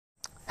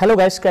Hello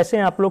guys, कैसे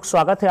हैं आप लोग।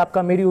 स्वागत है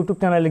आपका मेरी यूट्यूब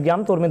चैनल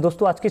एग्जाम तौर में।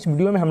 दोस्तों आज के इस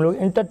वीडियो में हम लोग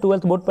इंटर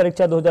 12th बोर्ड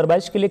परीक्षा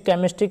 2022 के लिए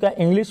केमिस्ट्री का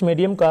इंग्लिश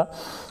मीडियम का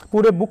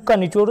पूरे बुक का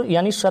निचोड़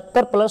यानी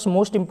 70 plus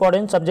most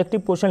important subjective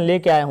question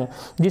लेके आया हूं,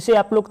 जिसे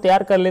आप लोग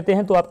तैयार कर लेते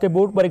हैं तो आपके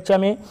बोर्ड परीक्षा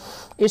में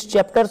इस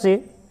चैप्टर से,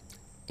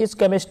 इस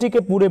केमिस्ट्री के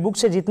पूरे बुक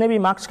से जितने भी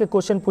मार्क्स के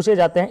क्वेश्चन पूछे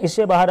जाते हैं,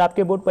 इससे बाहर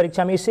आपके बोर्ड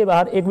परीक्षा में इससे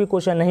बाहर एक भी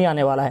क्वेश्चन नहीं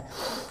आने वाला है।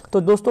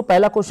 तो दोस्तों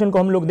पहला क्वेश्चन को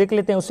हम लोग देख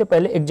लेते हैं। उससे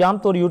पहले एग्जाम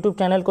तो यूट्यूब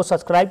चैनल को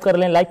सब्सक्राइब कर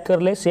लें, लाइक कर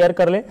लें, शेयर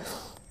कर लें,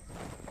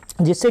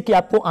 जिससे कि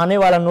आपको आने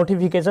वाला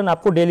नोटिफिकेशन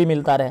आपको डेली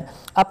मिलता रहे।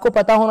 आपको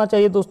पता होना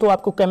चाहिए दोस्तों,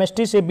 आपको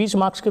केमिस्ट्री से 20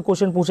 मार्क्स के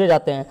क्वेश्चन पूछे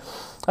जाते हैं।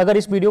 अगर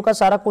इस वीडियो का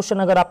सारा क्वेश्चन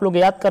अगर आप लोग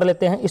याद कर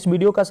लेते हैं, इस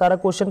वीडियो का सारा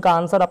क्वेश्चन का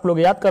आंसर आप लोग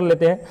याद कर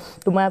लेते हैं,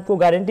 तो मैं आपको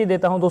गारंटी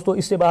देता हूं दोस्तों,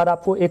 इससे बाहर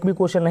आपको एक भी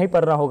क्वेश्चन नहीं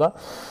पढ़ना होगा।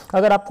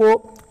 अगर आपको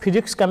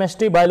physics,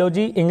 chemistry,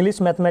 biology,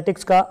 English,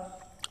 mathematics का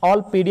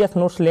ऑल PDF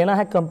नोट्स लेना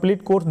है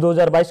कंप्लीट कोर्स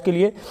 2022 के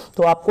लिए,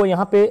 तो आपको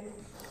यहाँ पे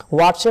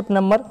व्हाट्सएप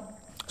नंबर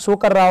शो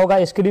कर रहा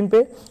होगा स्क्रीन पे,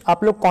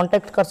 आप लोग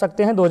कांटेक्ट कर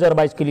सकते हैं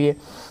 2022 के लिए,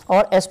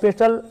 और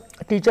स्पेशल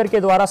टीचर के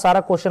द्वारा सारा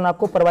क्वेश्चन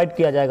आपको प्रोवाइड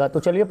किया जाएगा। तो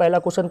चलिए पहला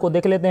क्वेश्चन को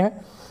देख लेते हैं,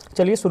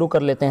 चलिए शुरू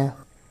कर लेते हैं।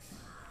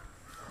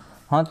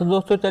 हाँ तो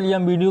दोस्तों चलिए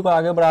हम वीडियो को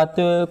आगे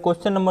बढ़ाते हुए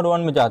क्वेश्चन नंबर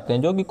 1 में जाते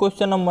हैं, जो कि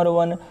question number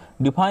 1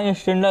 define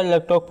standard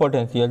electric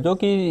potential, जो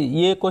कि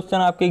ये क्वेश्चन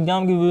आपके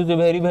एग्जाम की व्यू से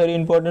वेरी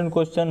इंपॉर्टेंट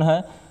क्वेश्चन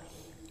है।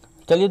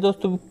 चलिए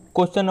दोस्तों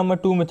क्वेश्चन नंबर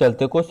 2 में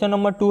चलते हैं। क्वेश्चन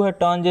नंबर 2 है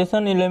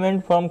transition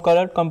element from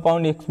colour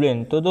compound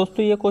explain. तो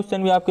दोस्तों ये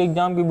क्वेश्चन भी आपके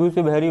एग्जाम की व्यू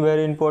से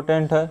वेरी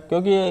इंपॉर्टेंट है,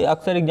 क्योंकि ये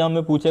अक्सर एग्जाम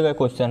में पूछे गए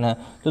क्वेश्चन है।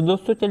 तो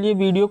दोस्तों चलिए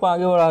वीडियो को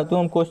आगे बढ़ाते हुए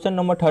हम क्वेश्चन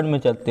नंबर 3 में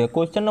चलते हैं।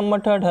 क्वेश्चन नंबर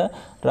 3 है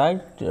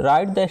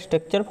right the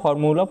structure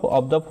formula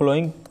of the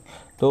following.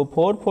 तो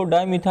 4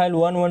 डाईमिथाइल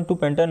 1,1,2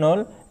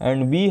 पेंटानॉल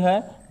एंड बी है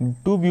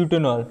 2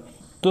 ब्यूटेनॉल।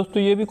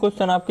 दोस्तों ये भी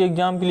क्वेश्चन आपके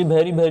एग्जाम के लिए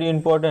वेरी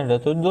इंपॉर्टेंट है।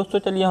 तो दोस्तों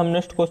चलिए हम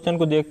नेक्स्ट क्वेश्चन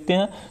को देखते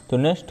हैं। तो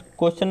नेक्स्ट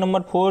क्वेश्चन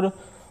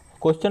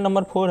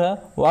नंबर 4 है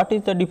what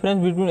is the difference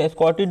between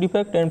एस्कॉटी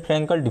defect and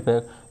Frenkel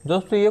defect.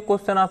 दोस्तों ये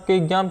क्वेश्चन आपके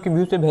एग्जाम के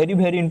व्यू से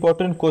वेरी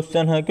इंपॉर्टेंट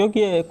क्वेश्चन है, क्योंकि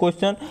ये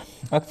क्वेश्चन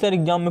अक्सर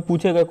एग्जाम में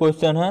पूछे गए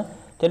क्वेश्चन है।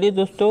 चलिए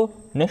दोस्तों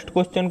नेक्स्ट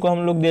क्वेश्चन को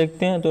हम लोग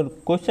देखते हैं। तो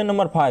question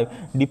number 5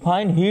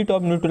 define heat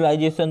of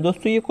neutralisation.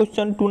 दोस्तों ये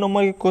क्वेश्चन 2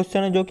 नंबर के क्वेश्चन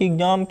है, जो कि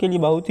एग्जाम के लिए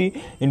बहुत ही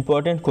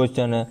इंपॉर्टेंट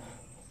क्वेश्चन है।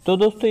 तो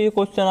दोस्तों ये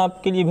क्वेश्चन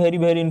आपके लिए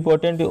वेरी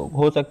इंपॉर्टेंट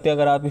हो सकते हैं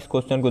अगर आप इस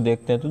क्वेश्चन को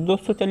देखते हैं। तो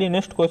दोस्तों चलिए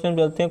नेक्स्ट क्वेश्चन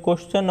चलते हैं।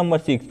 Question number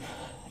 6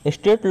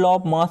 state law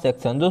of mass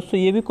action. दोस्तों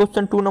ये भी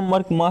क्वेश्चन 2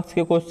 नंबर मार्क्स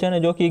के क्वेश्चन है,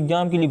 जो कि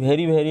एग्जाम के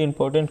लिए वेरी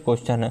इंपॉर्टेंट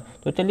क्वेश्चन है।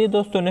 तो चलिए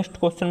दोस्तों नेक्स्ट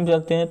क्वेश्चन में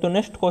चलते हैं। तो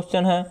नेक्स्ट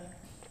क्वेश्चन है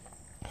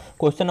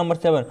question number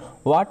 7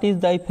 what is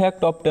the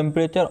effect of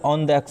temperature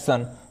on the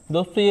action.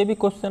 दोस्तों ये भी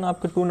क्वेश्चन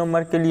आपके 2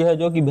 नंबर के लिए है,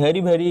 जो कि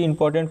वेरी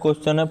इंपॉर्टेंट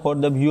क्वेश्चन है for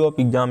the view of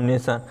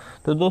examination.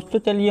 तो दोस्तों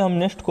चलिए हम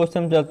नेक्स्ट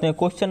क्वेश्चन में चलते हैं।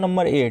 Question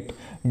number 8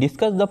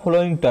 discuss the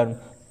following term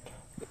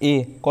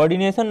A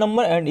coordination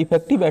number and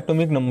effective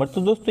atomic number.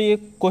 तो दोस्तों ये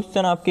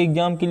क्वेश्चन आपके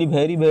एग्जाम के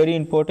लिए वेरी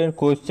इंपॉर्टेंट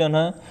क्वेश्चन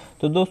है।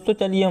 तो दोस्तों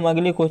चलिए हम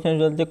अगले क्वेश्चन में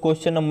चलते हैं।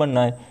 Question number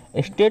 9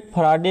 state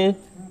Faraday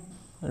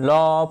law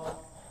of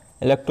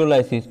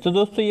electrolysis. तो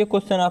दोस्तों ये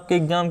क्वेश्चन आपके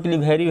एग्जाम के लिए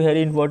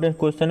वेरी इंपॉर्टेंट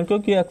क्वेश्चन है,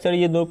 क्योंकि अक्सर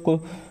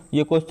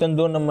ये क्वेश्चन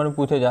 2 नंबर में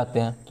पूछे जाते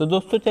हैं। तो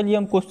दोस्तों चलिए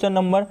हम क्वेश्चन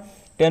नंबर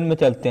 10 में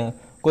चलते हैं।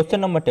 Question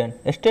number 10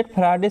 state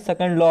Faraday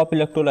second law of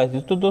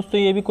electrolysis. तो दोस्तों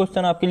ये भी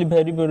क्वेश्चन आपके लिए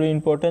वेरी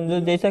इंपॉर्टेंट है।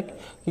 जैसा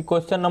कि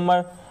क्वेश्चन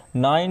नंबर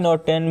 9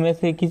 और 10 में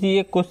से किसी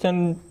एक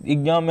क्वेश्चन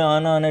एग्जाम में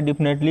आना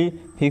डेफिनेटली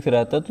फिक्स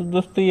रहता है। तो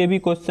दोस्तों ये भी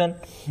क्वेश्चन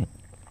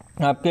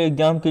आपके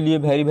एग्जाम के लिए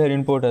वेरी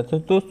इंपॉर्टेंट है।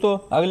 तो दोस्तों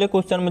अगले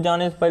क्वेश्चन में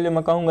जाने से पहले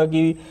मैं कहूँगा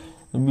कि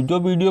जो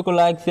वीडियो को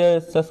लाइक शेयर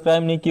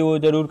सब्सक्राइब नहीं किए वो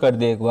जरूर कर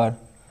दे एक बार।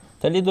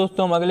 चलिए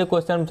दोस्तों हम अगले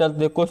क्वेश्चन में चलते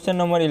हैं। Question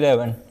number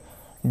 11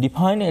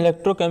 define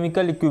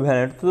electrochemical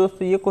equivalent. तो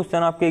दोस्तों ये क्वेश्चन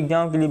आपके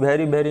एग्जाम के लिए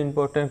वेरी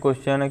इंपॉर्टेंट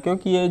क्वेश्चन है,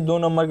 क्योंकि ये 2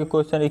 नंबर के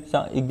क्वेश्चन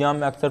एग्जाम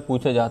में अक्सर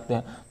पूछे जाते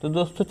हैं। तो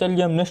दोस्तों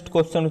चलिए हम नेक्स्ट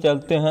क्वेश्चन में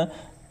चलते हैं।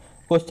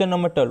 Question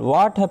number 12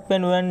 what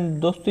happen when.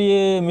 दोस्तों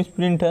ये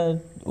मिसप्रिंट है।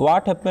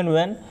 What happen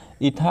when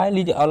ethyl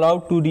is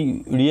allowed to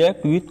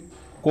react with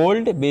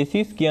cold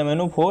basis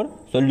KMnO4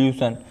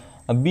 solution.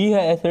 B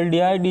है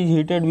एसिल्डिहाइड is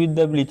heated with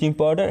the bleaching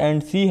powder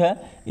and सी है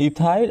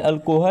इथाइल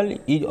अल्कोहल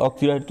इज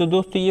ऑक्सीडाइड। तो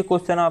दोस्तों ये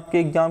question आपके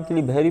exam के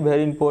लिए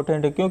वेरी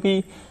इंपॉर्टेंट है,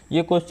 क्योंकि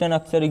ये क्वेश्चन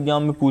अक्सर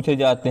एग्जाम में पूछे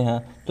जाते हैं।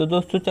 तो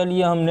दोस्तों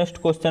चलिए हम नेक्स्ट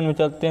क्वेश्चन में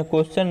चलते हैं।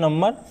 Question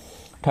number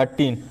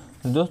 13।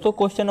 दोस्तों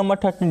question number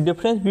 13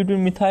 difference between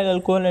methyl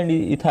alcohol and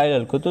ethyl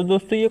alcohol. तो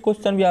दोस्तों ये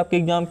क्वेश्चन भी आपके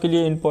एग्जाम के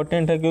लिए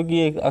इंपॉर्टेंट है, क्योंकि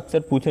ये अक्सर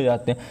पूछे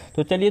जाते हैं।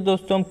 तो चलिए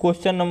दोस्तों हम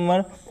क्वेश्चन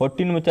नंबर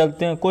 14 में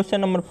चलते हैं।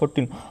 Question number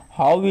 14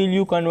 how will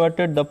you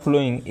converted the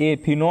flowing A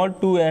phenol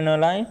to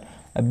aniline,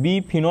 B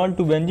phenol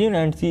to benzene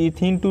and C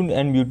ethene to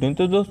N butane.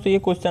 तो दोस्तों ये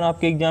क्वेश्चन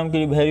आपके एग्जाम के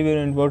लिए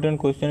वेरी इंपॉर्टेंट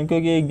क्वेश्चन है,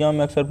 क्योंकि एग्जाम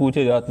में अक्सर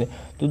पूछे जाते हैं।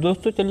 तो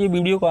दोस्तों चलिए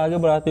वीडियो को आगे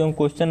बढ़ाते हैं,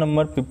 क्वेश्चन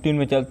नंबर 15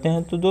 में चलते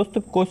हैं। तो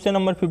दोस्तों question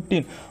number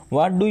 15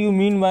 what do you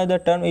mean by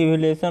the term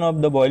evaluation of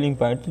the boiling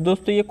point. तो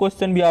दोस्तों ये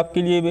क्वेश्चन भी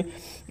आपके लिए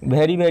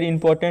वेरी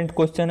इंपॉर्टेंट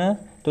क्वेश्चन है।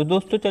 तो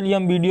दोस्तों चलिए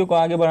हम वीडियो को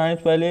आगे बढ़ाने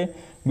से पहले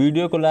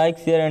वीडियो को लाइक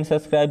शेयर एंड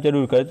सब्सक्राइब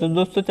जरूर करें। तो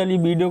दोस्तों चलिए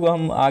वीडियो को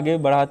हम आगे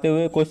बढ़ाते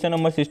हुए क्वेश्चन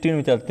नंबर 16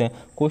 में चलते हैं।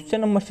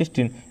 Question number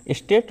 16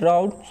 state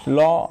route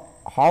law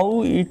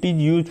how it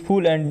is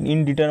useful and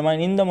in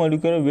determine in the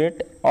molecular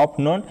weight of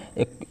non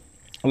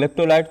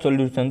electrolyte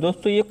solution.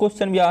 दोस्तों ये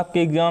क्वेश्चन भी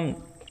आपके एग्जाम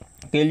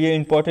के लिए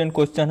इंपॉर्टेंट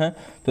क्वेश्चन है।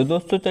 तो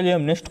दोस्तों चलिए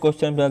हम नेक्स्ट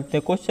क्वेश्चन पे चलते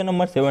हैं। Question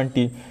number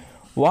 70,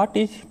 what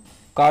is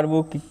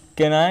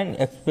कार्बोकेनाइन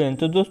explain.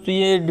 तो दोस्तों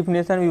ये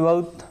डिफिनेशन भी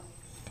बहुत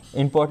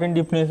इंपॉर्टेंट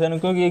डिफिनेशन है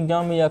क्योंकि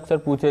एग्जाम में ये अक्सर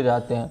पूछे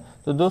जाते हैं।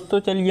 तो दोस्तों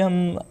चलिए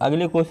हम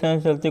अगले क्वेश्चन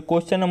पे चलते हैं।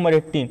 Question number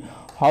 18,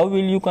 how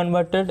will you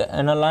converted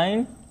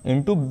aniline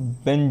into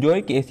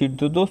benzoic acid.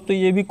 तो दोस्तों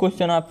ये भी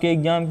क्वेश्चन आपके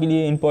एग्जाम के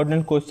लिए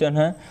इंपॉर्टेंट क्वेश्चन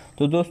है।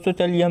 तो दोस्तों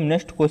चलिए हम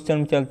नेक्स्ट क्वेश्चन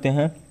में चलते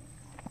हैं।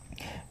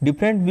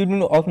 Difference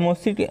between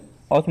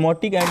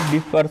osmotic and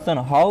dispersion,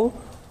 how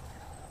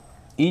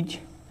is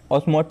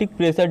osmotic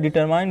pressure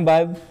determined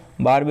by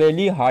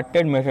बेरबेली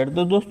hearted method.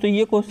 तो दोस्तों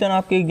ये क्वेश्चन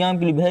आपके एग्जाम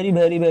के लिए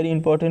वेरी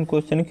इंपॉर्टेंट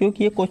क्वेश्चन है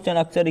क्योंकि ये क्वेश्चन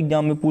अक्सर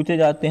एग्जाम में पूछे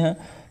जाते हैं।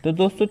 तो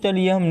दोस्तों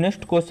चलिए हम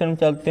नेक्स्ट क्वेश्चन में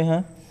चलते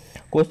हैं।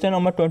 Question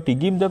number 20,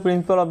 give the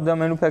principle of the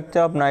manufacture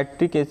of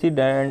nitric acid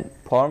and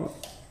form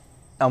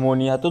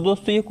ammonia. तो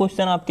दोस्तों ये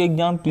क्वेश्चन आपके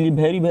एग्जाम के लिए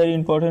वेरी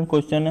इंपॉर्टेंट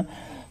क्वेश्चन है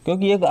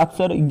क्योंकि ये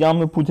अक्सर एग्जाम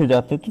में पूछे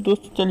जाते हैं। तो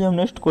दोस्तों चलिए हम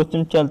नेक्स्ट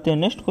क्वेश्चन चलते हैं।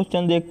 नेक्स्ट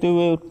क्वेश्चन देखते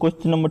हुए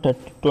question number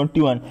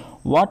 21,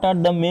 what are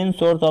the main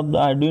source of the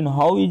iodine,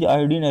 how is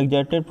iodine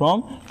extracted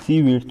from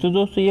seaweed. तो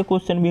दोस्तों ये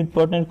क्वेश्चन भी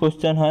इंपॉर्टेंट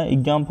क्वेश्चन है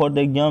exam for the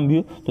exam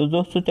view. तो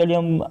दोस्तों चलिए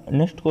हम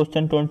नेक्स्ट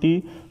क्वेश्चन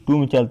 22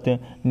 में चलते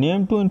हैं।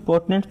 Name to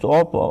importance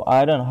of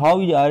iron,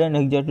 how is iron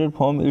extracted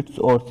from its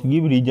ores,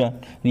 give reason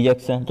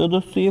reaction. तो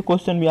दोस्तों ये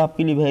क्वेश्चन भी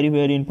आपके लिए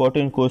वेरी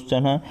इंपॉर्टेंट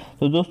क्वेश्चन है।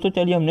 तो दोस्तों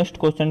चलिए हम नेक्स्ट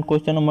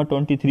क्वेश्चन नंबर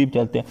 23 पे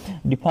चलते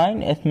हैं।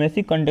 Define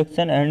एस्मेसिक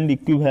conduction and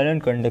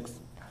equivalent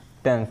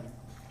conductance.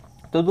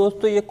 तो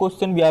दोस्तों ये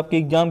क्वेश्चन भी आपके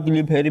एग्जाम के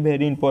लिए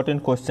वेरी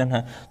इंपॉर्टेंट क्वेश्चन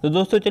है। तो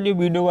दोस्तों चलिए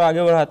वीडियो को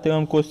आगे बढ़ाते हुए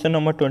हम क्वेश्चन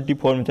नंबर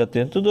 24 में चलते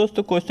हैं। तो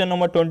दोस्तों question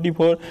number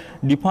 24,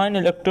 define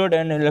electrode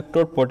and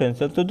electrode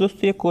potential. तो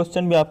दोस्तों ये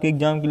क्वेश्चन भी आपके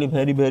एग्जाम के लिए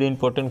वेरी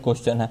इंपॉर्टेंट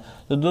क्वेश्चन है।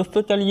 तो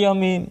दोस्तों चलिए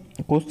हम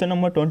क्वेश्चन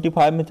नंबर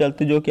 25 में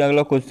चलते जो कि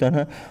अगला क्वेश्चन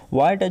है।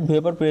 Why does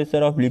vapour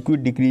pressure of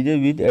liquid decreases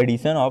with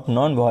addition of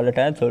non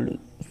volatile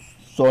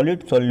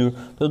solid solute.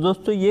 तो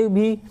दोस्तों ये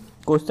भी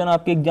क्वेश्चन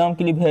आपके एग्जाम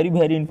के लिए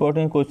वेरी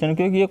इंपॉर्टेंट क्वेश्चन है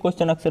क्योंकि ये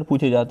क्वेश्चन अक्सर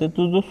पूछे जाते हैं।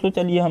 तो दोस्तों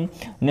चलिए हम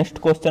नेक्स्ट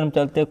क्वेश्चन में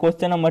चलते हैं।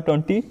 Question number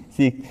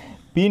 26,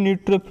 P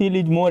neutrophil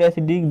is more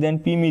acidic then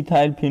P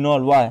methyl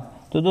phenol, why.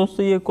 तो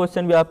दोस्तों ये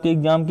क्वेश्चन भी आपके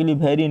एग्जाम के लिए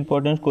वेरी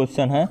इंपॉर्टेंट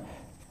क्वेश्चन है।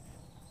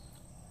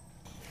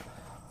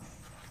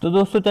 तो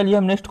दोस्तों चलिए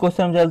हम नेक्स्ट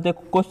क्वेश्चन में चलते हैं।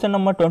 Question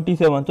number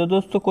 27। तो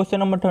दोस्तों question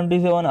number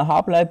 27,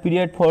 half life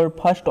period for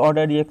first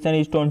order reaction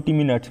is 20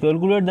 minutes,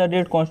 calculate the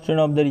rate constant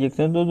of the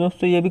reaction. तो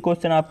दोस्तों ये भी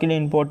क्वेश्चन आपके लिए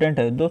इंपॉर्टेंट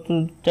है।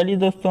 दोस्तों चलिए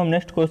दोस्तों हम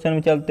नेक्स्ट क्वेश्चन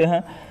में चलते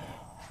हैं।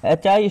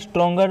 HI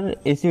stronger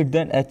acid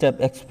then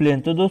HF explain.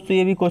 तो दोस्तों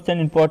ये भी क्वेश्चन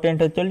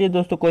इंपॉर्टेंट है। चलिए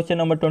दोस्तों क्वेश्चन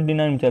नंबर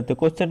 29 में चलते हैं।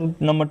 Question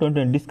number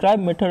 29, describe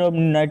method of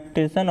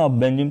nitration of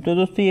benzene. तो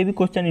दोस्तों ये भी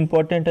क्वेश्चन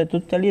इंपॉर्टेंट है। तो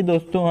चलिए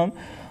दोस्तों हम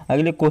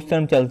अगले क्वेश्चन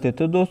में चलते हैं।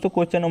 तो दोस्तों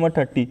question number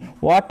 30,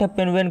 what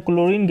happen when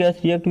chlorine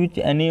gas react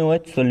with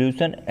NaOH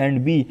solution and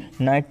B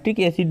nitric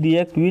acid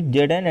react with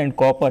Zn and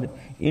copper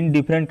in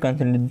different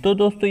concentration. तो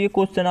दोस्तों ये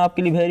क्वेश्चन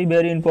आपके लिए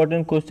very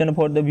important question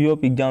for the view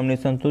of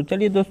examination. तो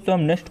चलिए दोस्तों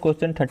हम next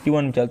question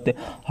 31 में चलते हैं।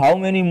 How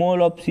many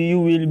mole of Cu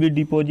will be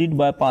deposit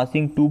by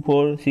passing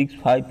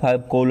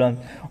 24655 Coulomb's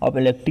of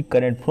electric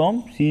current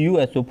from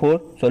CuSO4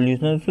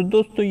 solution. तो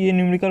दोस्तों ये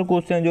न्यूमेरिकल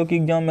क्वेश्चन है जो कि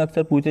एग्जाम में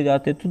अक्सर पूछे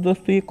जाते हैं। तो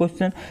दोस्तों ये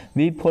क्वेश्चन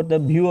भी for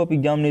the view of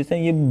examination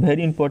ये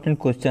वेरी इंपॉर्टेंट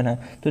क्वेश्चन है।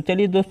 तो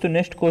चलिए दोस्तों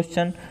नेक्स्ट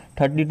क्वेश्चन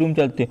 32 में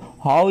चलते हैं।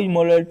 How is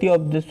molarity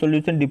of the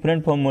solution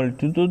different from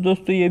molarity. तो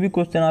दोस्तों ये भी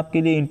क्वेश्चन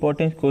आपके लिए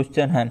इंपॉर्टेंट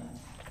क्वेश्चन है।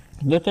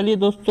 तो चलिए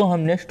दोस्तों हम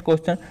नेक्स्ट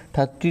क्वेश्चन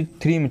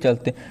 33 में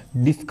चलते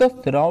हैं।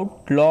 Discuss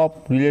route law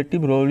of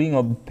relative rolling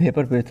of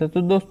vapour pressure.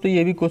 तो दोस्तों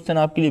ये भी क्वेश्चन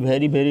आपके लिए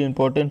वेरी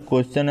इंपॉर्टेंट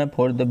क्वेश्चन है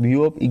for the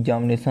view of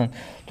examination.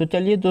 तो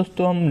चलिए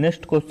दोस्तों हम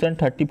नेक्स्ट क्वेश्चन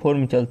 34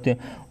 में चलते हैं।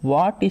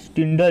 What is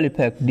Tyndall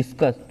effect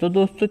discuss. तो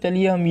दोस्तों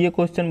चलिए हम ये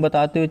क्वेश्चन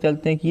बताते हुए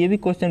चलते हैं कि ये भी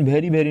क्वेश्चन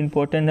वेरी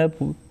इंपॉर्टेंट है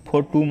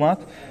फॉर 2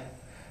 मार्क्स।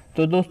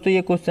 तो दोस्तों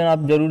ये क्वेश्चन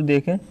आप जरूर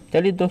देखें।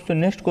 चलिए दोस्तों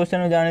नेक्स्ट क्वेश्चन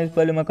में जाने से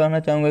पहले मैं कहना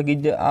चाहूँगा कि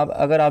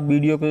अगर आप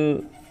वीडियो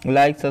को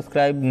लाइक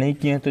सब्सक्राइब नहीं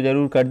किए हैं तो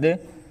ज़रूर कर दे।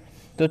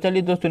 तो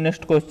चलिए दोस्तों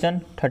next question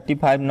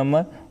 35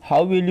 number,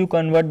 how will you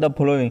convert the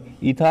following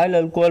ethyl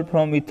alcohol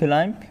from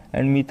इथेलाइम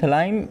and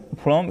मिथाइलाइम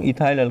from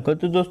ethyl alcohol.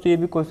 तो दोस्तों ये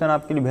भी क्वेश्चन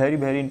आपके लिए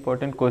वेरी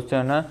इंपॉर्टेंट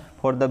क्वेश्चन है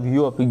for the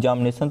view of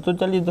examination. तो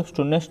चलिए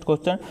दोस्तों next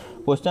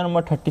question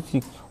number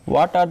 36,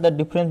 what are the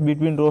difference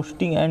between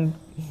roasting and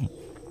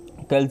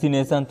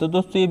calcination. तो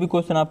दोस्तों ये भी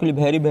क्वेश्चन आपके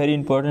लिए वेरी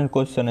इंपॉर्टेंट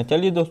क्वेश्चन है।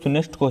 चलिए दोस्तों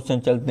नेक्स्ट क्वेश्चन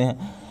चलते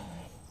हैं।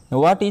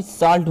 व्हाट इज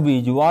साल्ट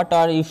बीज, व्हाट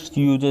आर इट्स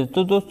यूजेस।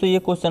 तो दोस्तों ये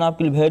क्वेश्चन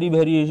आपके लिए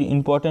वेरी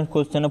इंपॉर्टेंट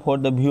क्वेश्चन है for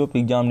the view of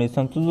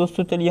examination. तो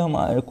दोस्तों चलिए हम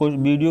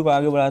वीडियो को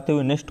आगे बढ़ाते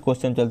हुए नेक्स्ट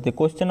क्वेश्चन चलते हैं।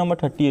 Question number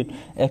 38,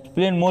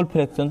 explain mole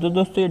fraction. तो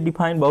दोस्तों ये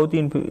डिफाइन बहुत ही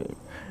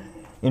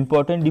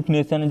इंपॉर्टेंट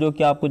डिफिनेशन है जो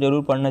कि आपको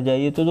जरूर पढ़ना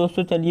चाहिए। तो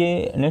दोस्तों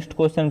चलिए नेक्स्ट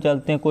क्वेश्चन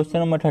चलते हैं। Question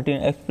number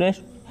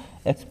 13,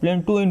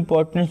 explain to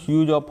important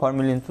use of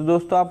formalin. तो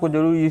दोस्तों आपको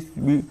जरूर इस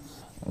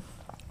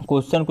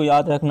क्वेश्चन को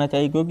याद रखना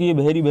चाहिए क्योंकि ये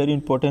वेरी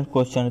इंपॉर्टेंट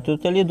क्वेश्चन है। तो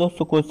चलिए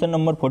दोस्तों क्वेश्चन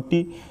नंबर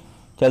 40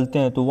 चलते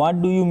हैं। तो what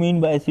do you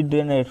mean by acid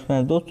rain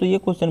expense. दोस्तों ये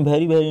question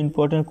very very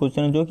important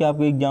question है जो कि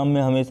आपके एग्जाम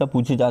में हमेशा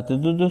पूछे जाते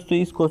हैं। तो दोस्तों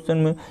इस क्वेश्चन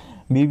में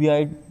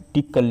VVI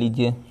टिक कर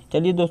लीजिए।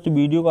 चलिए दोस्तों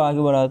वीडियो को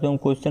आगे बढ़ाते हैं,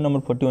 क्वेश्चन नंबर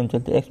 41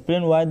 चलते हैं।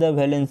 Explain why the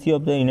valency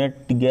of the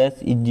inert gas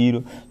is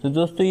 0। तो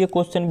दोस्तों ये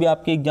क्वेश्चन भी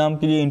आपके एग्जाम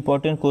के लिए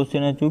इंपॉर्टेंट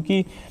क्वेश्चन है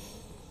क्योंकि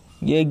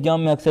ये एग्जाम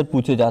में अक्सर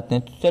पूछे जाते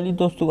हैं। तो चलिए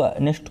दोस्तों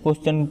next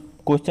question,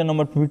 question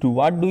number 52,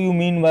 what do you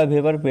mean by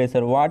vapour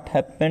pressure, what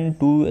happen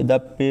to the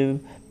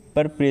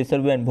paper pressure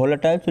when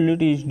volatile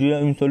solute is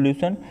dissolved in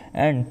solution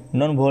and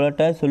non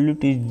volatile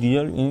solute is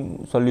dissolved in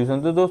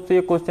solution. तो दोस्तों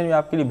ये question भी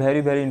आपके लिए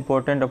very very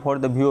important है for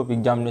the view of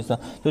examination.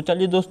 तो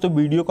चलिए दोस्तों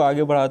वीडियो को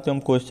आगे बढ़ाते हैं,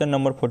 हम क्वेश्चन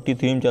नंबर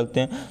 43 में चलते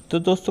हैं। तो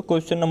दोस्तों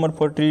क्वेश्चन नंबर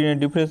 43 है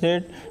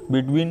differentiate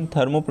between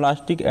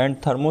thermoplastic and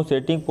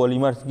thermosetting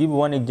polymers, give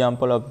one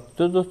example of.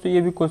 तो दोस्तों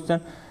ये भी question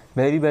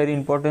very very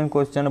important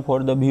question है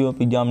for the view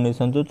of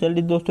examination. तो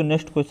चलिए दोस्तों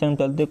नेक्स्ट क्वेश्चन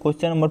चलते हैं,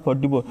 question number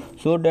 44,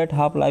 so that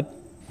half life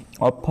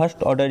of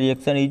first order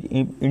reaction is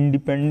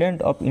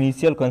independent of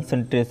initial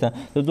concentration.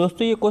 तो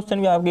दोस्तों ये क्वेश्चन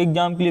भी आपके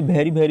एग्जाम के लिए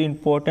वेरी वेरी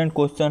इंपॉर्टेंट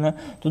क्वेश्चन है।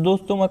 तो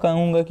दोस्तों मैं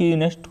कहूँगा कि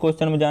नेक्स्ट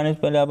क्वेश्चन में जाने से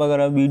पहले आप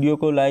अगर आप वीडियो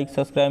को लाइक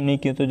सब्सक्राइब नहीं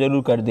किए तो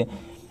जरूर कर दें।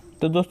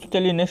 तो दोस्तों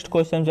चलिए नेक्स्ट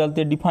क्वेश्चन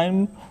चलते हैं,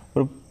 डिफाइन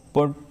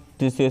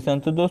डिफरेंशिएशन।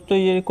 तो दोस्तों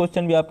ये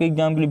क्वेश्चन भी आपके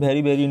एग्जाम के लिए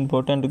वेरी वेरी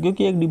इंपॉर्टेंट है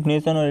क्योंकि एक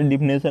डिफिनेशन और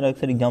डिफिनेशन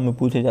अक्सर एग्जाम में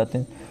पूछे जाते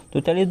हैं। तो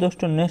चलिए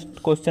दोस्तों नेक्स्ट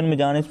क्वेश्चन में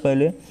जाने से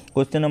पहले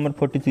question number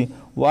 43,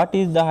 what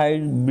is the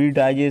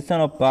hybridisation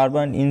of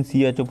carbon in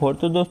CH4।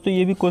 तो दोस्तों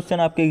ये भी क्वेश्चन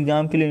आपके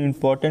एग्जाम के लिए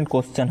इंपॉर्टेंट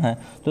क्वेश्चन है।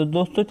 तो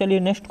दोस्तों चलिए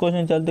नेक्स्ट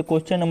क्वेश्चन चलते,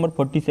 question number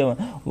 47,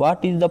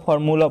 what is the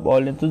formula of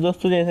ऑलिन। तो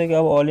दोस्तों जैसे कि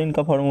आप ऑलिन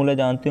का फार्मूला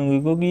जानते होंगे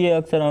क्योंकि ये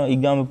अक्सर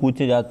एग्जाम में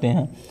पूछे जाते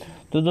हैं।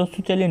 तो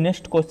दोस्तों चलिए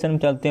नेक्स्ट क्वेश्चन में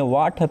चलते हैं,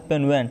 what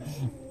happen when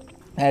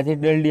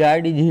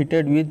acetaldehyde is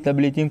heated with the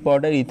bleaching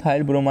powder,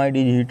 ethyl bromide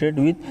is heated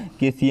with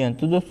KCN।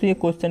 तो दोस्तों ये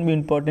क्वेश्चन भी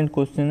इंपॉर्टेंट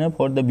क्वेश्चन है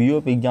for the view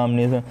of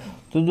examination.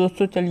 तो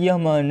दोस्तों चलिए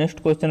हम नेक्स्ट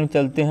क्वेश्चन में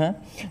चलते हैं,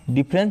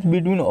 difference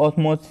between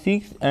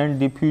osmosis and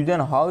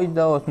diffusion, how is the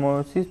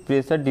osmosis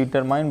pressure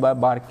determined by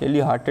बार्कली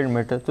hearted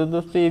method. तो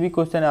दोस्तों ये भी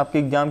क्वेश्चन है आपके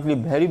एग्जाम के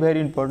लिए वेरी वेरी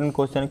इंपॉर्टेंट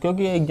क्वेश्चन है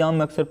क्योंकि एग्जाम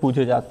में अक्सर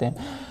पूछे जाते हैं।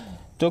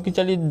 तो कि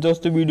चलिए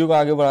दोस्तों वीडियो को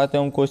आगे बढ़ाते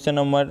हैं, हम क्वेश्चन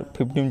नंबर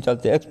 15 में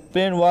चलते हैं,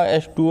 explain why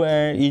H2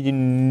 is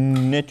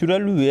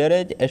natural where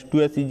as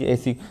H2S is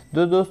acid.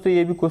 तो दोस्तों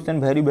ये भी question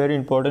very very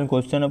important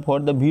question है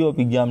for the view of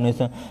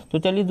examination. तो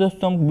चलिए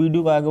दोस्तों हम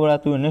वीडियो को आगे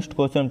बढ़ाते हुए नेक्स्ट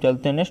क्वेश्चन में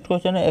चलते हैं। नेक्स्ट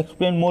क्वेश्चन है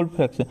एक्सप्लेन मोल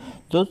फ्रैक्शन।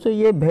 दोस्तों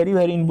ये वेरी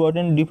वेरी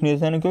इंपॉर्टेंट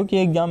डिफिनेशन है क्योंकि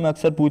एग्जाम में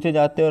अक्सर पूछे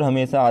जाते हैं और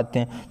हमेशा आते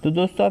हैं। तो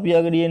दोस्तों आप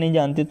अगर ये नहीं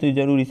जानते तो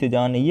जरूर इसे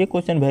जानें, ये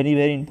question very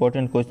very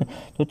important question.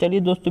 तो चलिए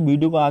दोस्तों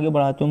वीडियो को आगे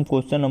बढ़ाते हैं, हम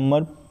क्वेश्चन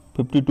नंबर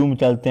 52 में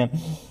चलते हैं,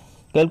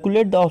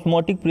 calculate the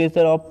osmotic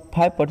pressure of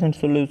 5%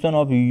 solution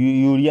of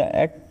urea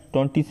eight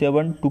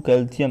 27 to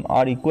calcium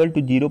are equal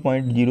to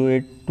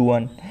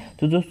 0.0821।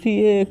 तो दोस्तों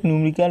ये एक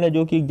न्यूमेरिकल है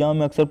जो कि एग्जाम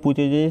में अक्सर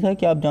पूछे जाए, जैसा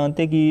कि आप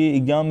जानते हैं कि ये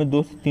एग्जाम में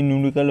 2 से 3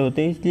 न्यूमेरिकल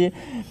होते हैं, इसलिए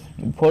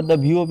for the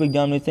view of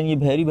examination ये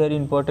वेरी वेरी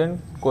इंपॉर्टेंट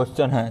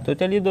क्वेश्चन है। तो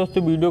चलिए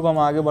दोस्तों वीडियो को हम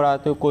आगे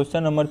बढ़ाते हुए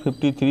क्वेश्चन नंबर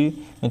 53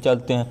 में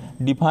चलते हैं,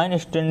 डिफाइन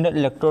स्टैंडर्ड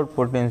इलेक्ट्रोड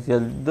पोटेंशियल।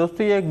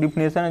 दोस्तों ये एक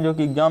डिफिनेशन है जो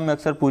कि एग्जाम में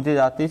अक्सर पूछे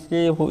जाते हैं,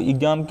 इसलिए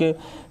एग्जाम के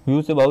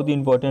व्यू से बहुत ही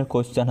इंपॉर्टेंट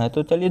क्वेश्चन है।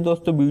 तो चलिए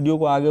दोस्तों वीडियो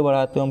को आगे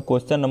बढ़ाते हुए हम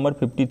क्वेश्चन नंबर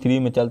 53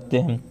 में चलते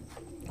हैं,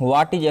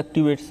 what is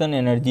activation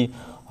energy,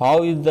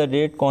 how is the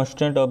rate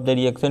constant of the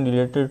reaction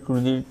related to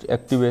the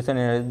activation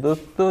energy.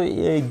 दोस्तों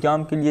ये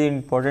एग्जाम के लिए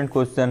इंपॉर्टेंट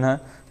क्वेश्चन है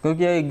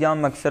क्योंकि ये एग्जाम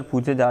में अक्सर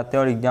पूछे जाते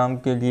हैं और एग्जाम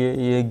के लिए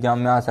ये एग्जाम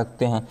में आ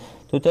सकते हैं।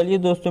 तो चलिए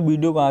दोस्तों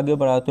वीडियो को आगे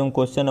बढ़ाते हैं,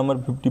 क्वेश्चन नंबर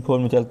 54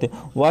 में चलते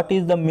हैं, what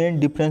is the main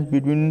difference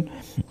between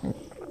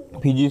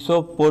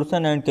फिजिक्सो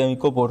portion and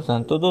chemico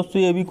portion. तो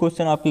दोस्तों ये भी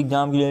क्वेश्चन आपके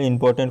एग्जाम के लिए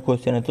इंपॉर्टेंट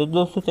क्वेश्चन है। तो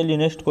दोस्तों चलिए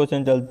नेक्स्ट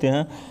क्वेश्चन चलते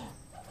हैं,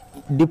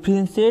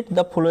 differentiate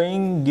the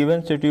following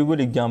given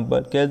suitable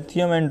example,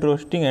 calcium and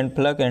roasting and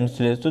flock and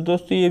sledge. तो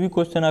दोस्तों ये भी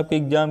क्वेश्चन आपके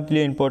एग्जाम के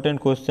लिए इंपॉर्टेंट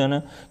क्वेश्चन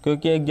है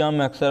क्योंकि एग्जाम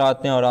में अक्सर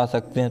आते हैं और आ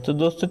सकते हैं। तो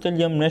दोस्तों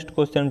चलिए हम नेक्स्ट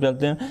क्वेश्चन में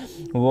चलते हैं,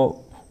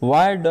 वो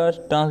why does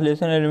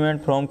translation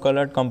element from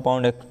coloured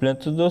compound explain.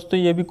 तो दोस्तों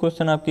ये भी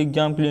क्वेश्चन आपके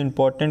एग्जाम के लिए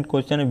इंपॉर्टेंट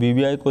क्वेश्चन है,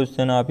 VVI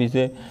क्वेश्चन है, आप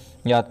इसे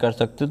याद कर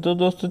सकते हैं। तो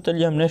दोस्तों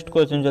चलिए हम नेक्स्ट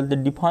क्वेश्चन चलते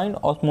हैं, define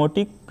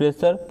osmotic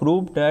pressure,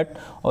 prove that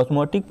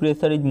osmotic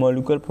pressure is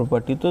molecular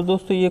property. तो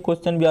दोस्तों ये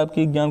क्वेश्चन भी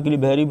आपके एग्जाम के लिए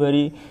वेरी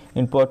वेरी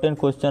इंपॉर्टेंट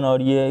क्वेश्चन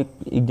और ये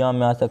एग्जाम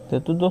में आ सकते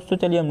हैं। तो दोस्तों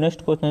चलिए हम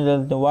नेक्स्ट क्वेश्चन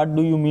चलते हैं, what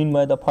do you mean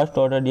by the first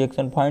order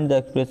reaction, find the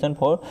expression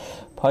for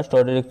first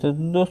order reaction.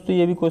 तो दोस्तों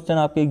ये भी क्वेश्चन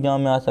आपके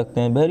एग्जाम में आ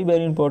सकते हैं, वेरी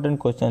वेरी इंपॉर्टेंट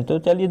क्वेश्चन। तो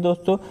चलिए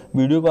दोस्तों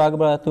वीडियो को आगे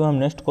बढ़ाते हुए हम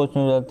नेक्स्ट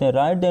क्वेश्चन चलते हैं,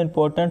 right the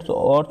importance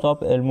ऑर्स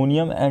of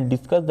aluminium and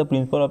discuss the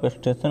principle of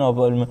extraction of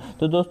aluminium.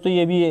 तो दोस्तों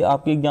ये भी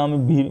आपके एग्जाम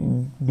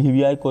में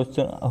VVI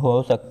क्वेश्चन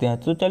हो सकते हैं।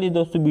 तो चलिए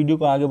दोस्तों वीडियो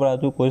को आगे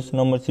बढ़ाते हुए क्वेश्चन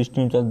नंबर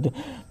 16 चलते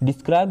हैं,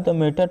 describe the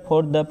method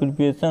for the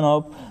preparation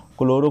of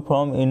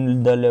chloroform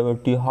in the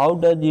laboratory, how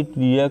does it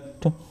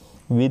react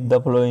with the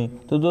flowing.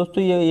 तो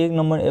दोस्तों ये 1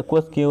 number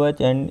aqueous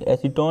KOH and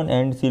acetone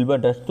and silver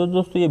dust. तो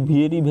दोस्तों ये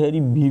वेरी वेरी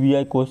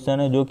VVI क्वेश्चन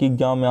है जो कि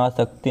एग्जाम में आ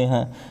सकते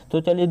हैं।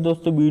 तो चलिए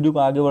दोस्तों वीडियो को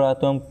आगे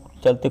बढ़ाते हैं हम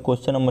चलते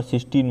क्वेश्चन नंबर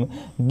 16 में।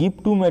 Give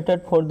 2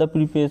 method for the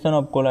preparation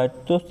of कोलाइट।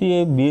 दोस्तों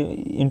ये भी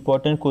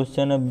इंपॉर्टेंट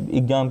क्वेश्चन है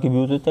एग्जाम के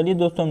व्यू से। चलिए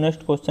दोस्तों हम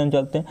नेक्स्ट क्वेश्चन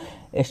चलते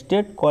हैं।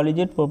 State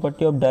collegiate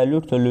property of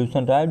dilute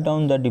solution, write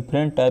down the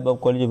different type of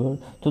collegiate.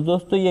 तो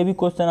दोस्तों ये भी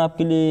क्वेश्चन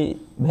आपके लिए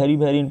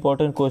वेरी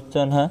इंपॉर्टेंट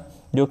क्वेश्चन है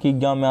जो कि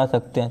एग्जाम में आ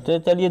सकते हैं। तो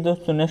चलिए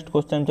दोस्तों नेक्स्ट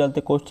क्वेश्चन चलते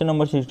हैं। Question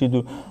number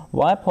 62,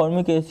 Y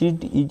formic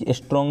acid is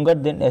stronger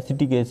than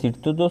acetic acid.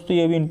 तो दोस्तों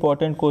ये भी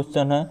इंपॉर्टेंट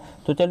क्वेश्चन है।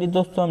 तो चलिए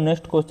दोस्तों हम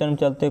नेक्स्ट क्वेश्चन में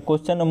चलते हैं।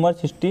 Question number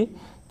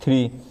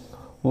 63,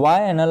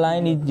 Y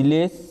aniline is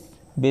less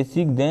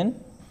basic then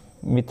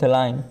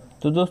मिथालाइन।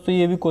 तो दोस्तों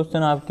ये भी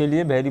क्वेश्चन आपके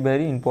लिए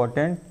वेरी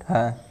इंपॉर्टेंट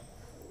है।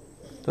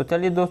 तो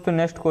चलिए दोस्तों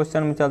नेक्स्ट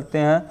क्वेश्चन में चलते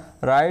हैं।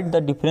 Right the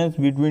difference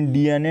between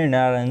DNA and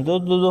RNA.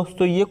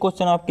 दोस्तों ये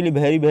क्वेश्चन आपके लिए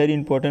वेरी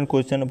इंपॉर्टेंट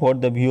क्वेश्चन है for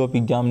the view of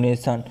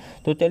examination.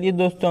 तो चलिए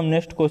दोस्तों हम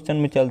नेक्स्ट क्वेश्चन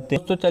में चलते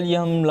हैं। दोस्तों चलिए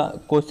हम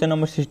क्वेश्चन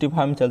नंबर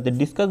 65 में चलते हैं।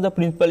 Discuss the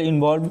principal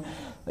involve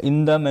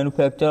in the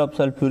manufacture of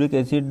sulphuric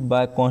acid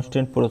by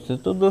constant process.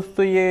 तो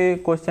दोस्तों ये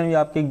क्वेश्चन भी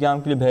आपके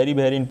एग्जाम के लिए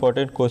वेरी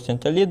इंपॉर्टेंट क्वेश्चन।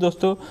 चलिए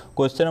दोस्तों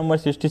क्वेश्चन नंबर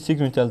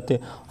 66 में चलते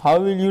हैं। How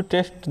will you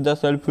test the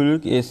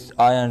sulphuric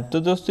ion. तो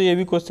दोस्तों ये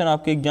भी क्वेश्चन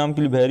आपके एग्जाम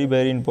के लिए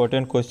वेरी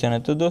इंपॉर्टेंट क्वेश्चन है।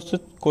 तो दोस्तों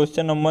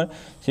question number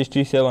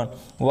 67,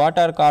 what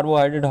are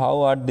carbohydrate,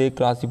 how are they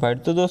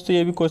classified. तो दोस्तों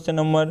ये भी क्वेश्चन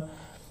नंबर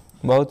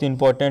बहुत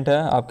इंपॉर्टेंट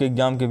है आपके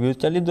एग्जाम के व्यू।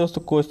 चलिए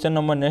दोस्तों क्वेश्चन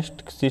नंबर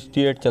नेक्स्ट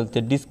 68 चलते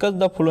हैं। Discuss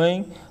the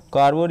flowing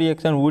कार्बो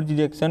reaction, would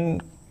reaction,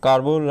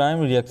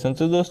 कार्बोलाइम reaction.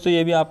 तो दोस्तों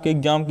ये भी आपके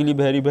एग्जाम के लिए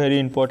वेरी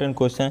इंपॉर्टेंट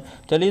क्वेश्चन है।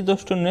 चलिए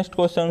दोस्तों नेक्स्ट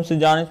क्वेश्चन से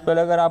जाने से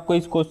पहले अगर आपको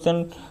इस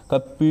क्वेश्चन का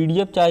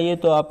पीडीएफ चाहिए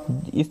तो आप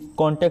इस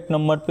कॉन्टैक्ट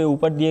नंबर पे,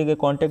 ऊपर दिए गए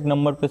कॉन्टैक्ट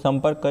नंबर पे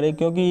संपर्क करें,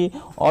 क्योंकि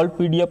ऑल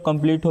पीडीएफ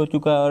कंप्लीट हो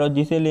चुका है और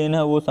जिसे लेना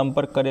है वो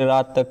संपर्क करें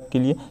रात तक के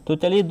लिए। तो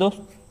चलिए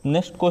दोस्त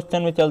नेक्स्ट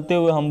क्वेश्चन में चलते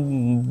हुए हम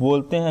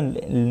बोलते हैं।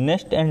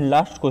 नेक्स्ट एंड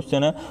लास्ट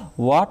क्वेश्चन है,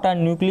 व्हाट आर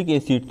न्यूक्लिक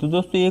एसिड। तो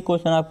दोस्तों ये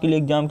क्वेश्चन आपके लिए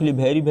एग्जाम के लिए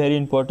वेरी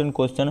इंपॉर्टेंट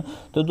क्वेश्चन है।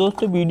 तो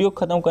दोस्तों वीडियो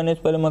खत्म करने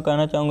से पहले मैं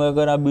कहना चाहूँगा,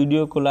 अगर आप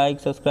वीडियो को लाइक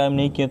सब्सक्राइब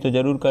नहीं किए तो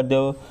ज़रूर कर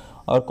दो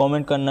और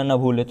कमेंट करना ना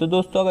भूलें। तो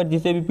दोस्तों अगर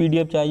जिसे भी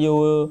पीडीएफ चाहिए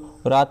वो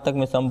रात तक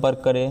में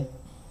संपर्क करें।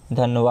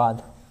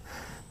 धन्यवाद।